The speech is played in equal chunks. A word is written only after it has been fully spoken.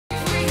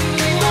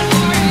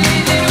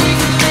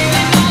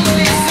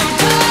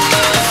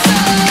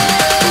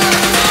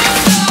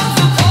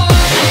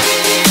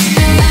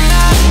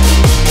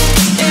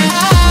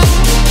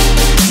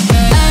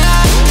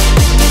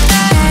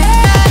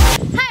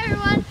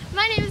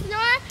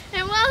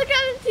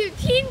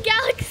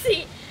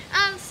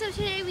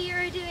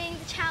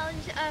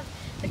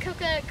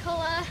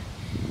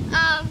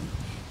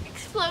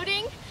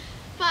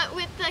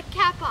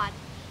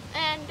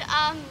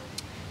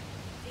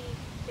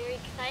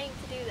trying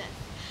to do this.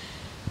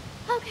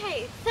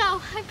 Okay,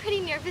 so I'm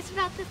pretty nervous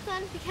about this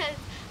one because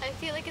I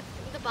feel like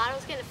the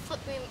bottle's gonna flip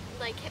me,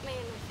 like hit me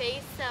in the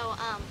face. So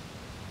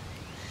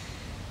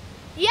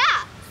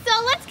yeah. So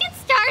let's get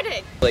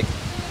started. Like,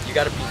 you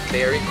gotta be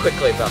very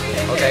quickly about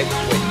it. Okay?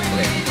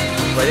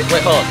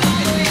 Wait, hold on.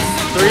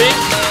 3,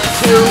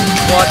 2,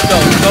 1, go.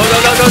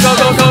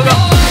 Go.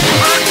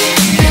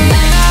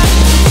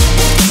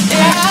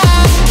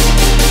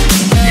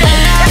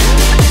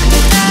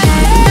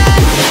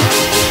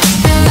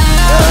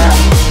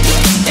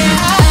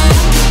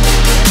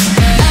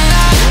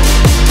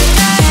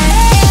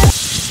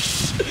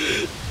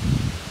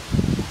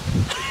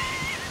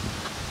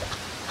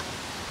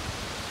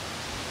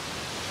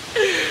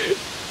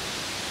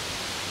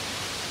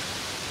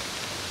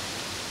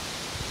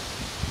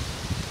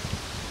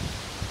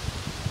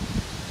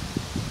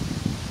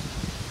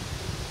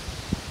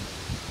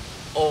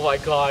 Oh my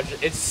gosh,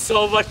 it's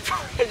so much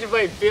pressure. You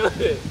might feel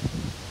it.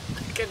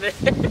 Look at this.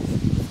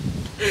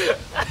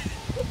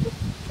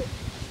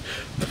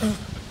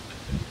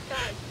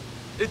 God.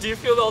 Do you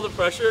feel all the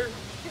pressure?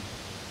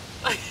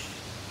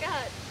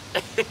 God.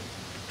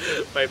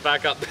 Wait,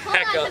 back up. Hold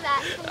on to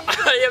that.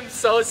 I am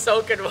so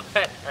soaking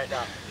wet right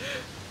now.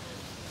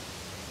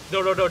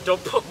 No,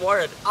 don't put more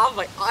in. Oh,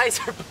 my eyes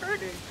are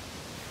burning.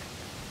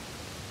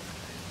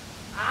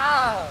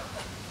 Ah.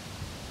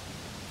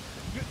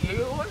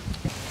 You one?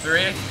 3,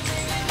 2, 1, go.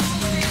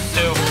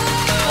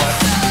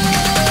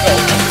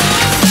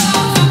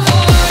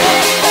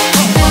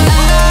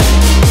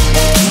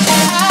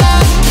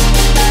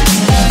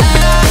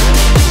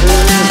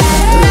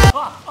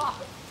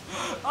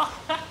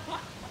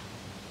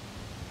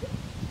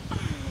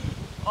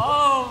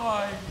 Oh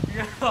my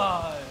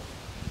god.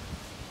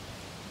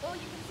 Oh, you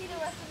can see the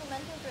rest of the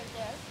Mentos right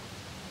there.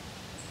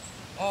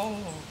 Oh.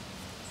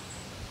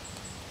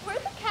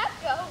 Where'd the cap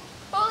go?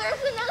 Oh,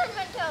 there's another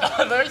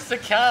Mentos. There's the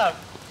cap.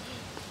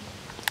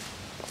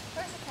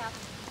 Where's the cap?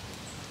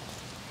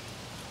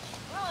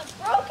 Oh, it's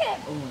broken.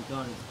 Oh my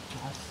god, it's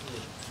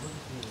plastic. Look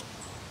at this.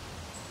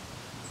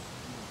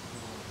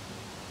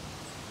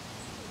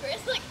 We're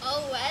just like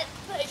all wet.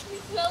 Like, we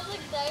smell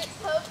like Diet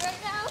Coke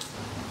right now.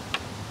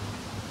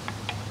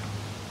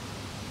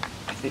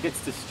 I think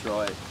it's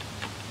destroyed.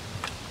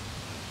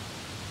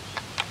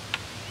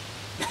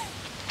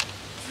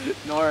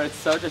 Nora, it's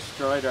so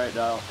destroyed right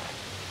now.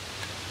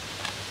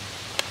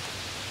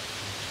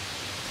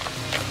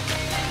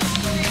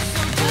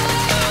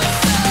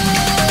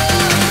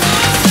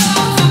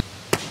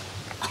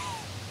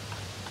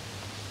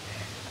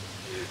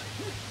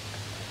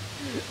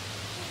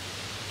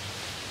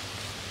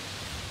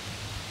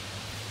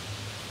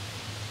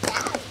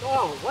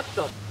 Oh, what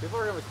the? People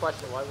are gonna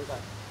question why we got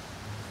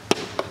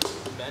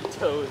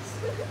Mentos.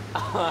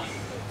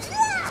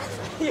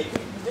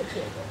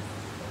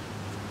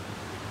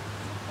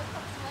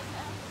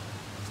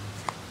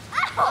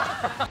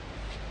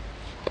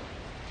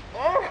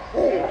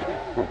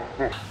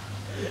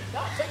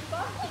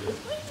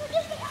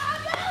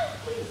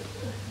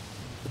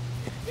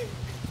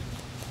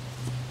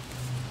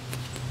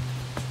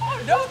 Oh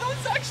no,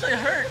 those actually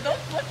hurt. Those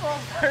flip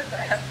rolls hurt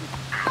that.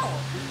 Ow!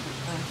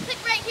 Click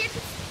right here to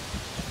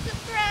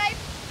subscribe.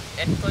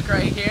 And click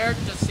right here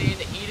to see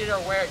the Eat It or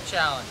Wear It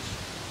challenge.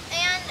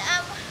 And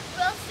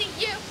we'll see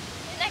you